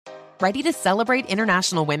Ready to celebrate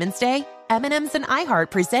International Women's Day? M&M's and iHeart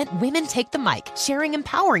present Women Take the Mic, sharing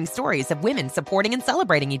empowering stories of women supporting and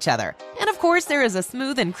celebrating each other. And of course, there is a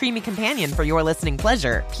smooth and creamy companion for your listening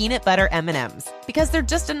pleasure, peanut butter M&M's. Because they're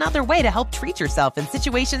just another way to help treat yourself in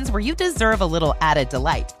situations where you deserve a little added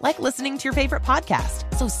delight, like listening to your favorite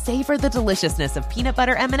podcast. So savor the deliciousness of peanut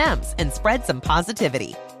butter M&M's and spread some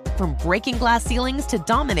positivity. From breaking glass ceilings to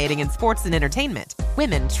dominating in sports and entertainment,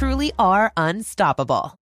 women truly are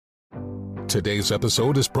unstoppable. Today's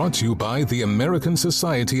episode is brought to you by the American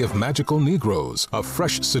Society of Magical Negroes, a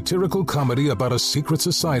fresh satirical comedy about a secret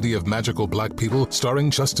society of magical black people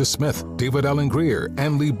starring Justice Smith, David Alan Grier,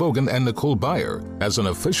 Ann Lee Bogan, and Nicole Byer. As an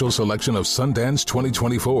official selection of Sundance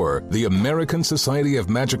 2024, the American Society of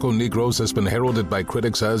Magical Negroes has been heralded by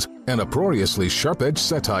critics as an uproariously sharp-edged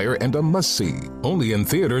satire and a must-see. Only in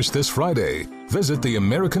theaters this Friday. Visit the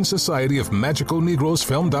American Society of Magical Negroes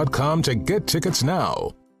Film.com to get tickets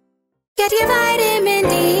now. Get your vitamin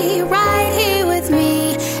D right here with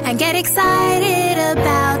me and get excited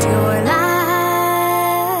about your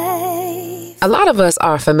life. A lot of us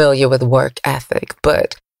are familiar with work ethic,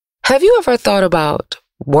 but have you ever thought about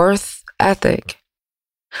worth ethic?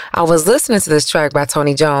 I was listening to this track by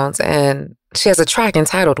Tony Jones, and she has a track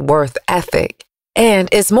entitled Worth Ethic. And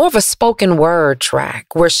it's more of a spoken word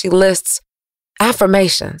track where she lists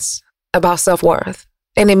affirmations about self-worth.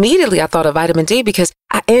 And immediately I thought of vitamin D because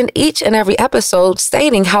I end each and every episode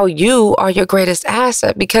stating how you are your greatest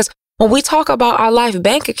asset. Because when we talk about our life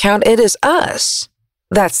bank account, it is us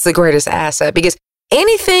that's the greatest asset. Because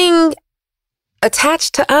anything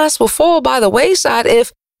attached to us will fall by the wayside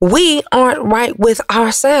if we aren't right with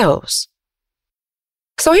ourselves.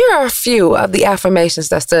 So here are a few of the affirmations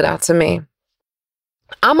that stood out to me.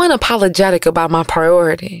 I'm unapologetic about my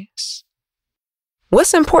priorities.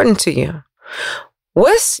 What's important to you?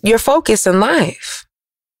 What's your focus in life?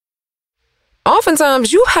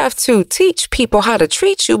 Oftentimes, you have to teach people how to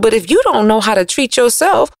treat you, but if you don't know how to treat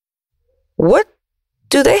yourself, what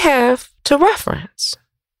do they have to reference?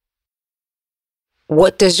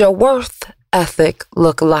 What does your worth ethic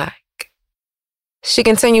look like? She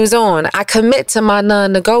continues on, I commit to my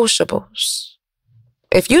non-negotiables.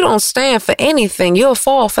 If you don't stand for anything, you'll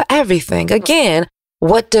fall for everything. Again,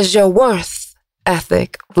 what does your worth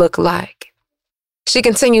ethic look like? She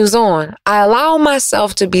continues on, I allow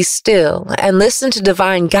myself to be still and listen to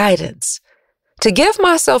divine guidance, to give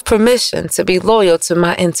myself permission to be loyal to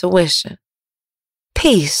my intuition.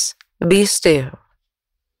 Peace, be still.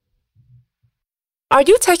 Are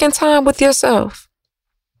you taking time with yourself?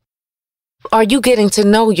 Are you getting to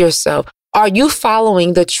know yourself? Are you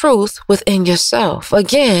following the truth within yourself?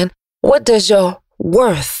 Again, what does your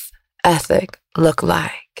worth ethic look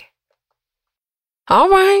like? All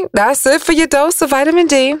right, that's it for your dose of vitamin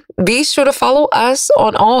D. Be sure to follow us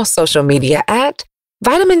on all social media at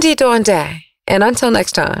Vitamin D Dawn Day. And until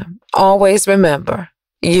next time, always remember,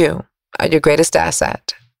 you are your greatest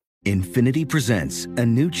asset. Infiniti presents a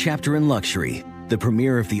new chapter in luxury, the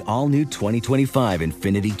premiere of the all-new 2025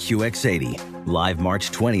 Infiniti QX80, live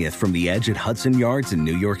March 20th from the Edge at Hudson Yards in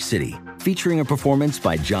New York City, featuring a performance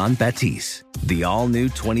by Jon Batiste. The all-new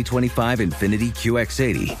 2025 Infiniti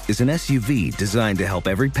QX80 is an SUV designed to help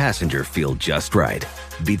every passenger feel just right.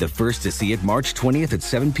 Be the first to see it March 20th at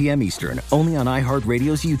 7 p.m. Eastern, only on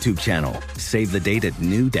iHeartRadio's YouTube channel. Save the date at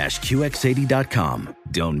new-QX80.com.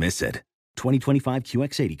 Don't miss it. 2025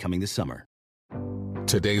 QX80 coming this summer.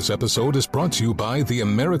 Today's episode is brought to you by the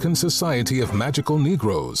American Society of Magical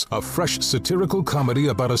Negroes, a fresh satirical comedy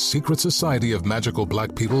about a secret society of magical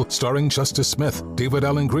black people starring Justice Smith, David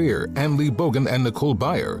Alan Grier, Ann Lee Bogan, and Nicole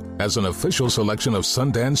Byer. As an official selection of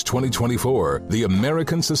Sundance 2024, the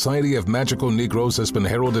American Society of Magical Negroes has been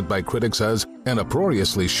heralded by critics as an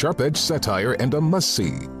uproariously sharp-edged satire and a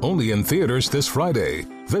must-see. Only in theaters this Friday.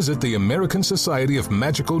 Visit the American Society of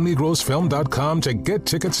Magical Negroes Film.com to get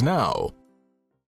tickets now.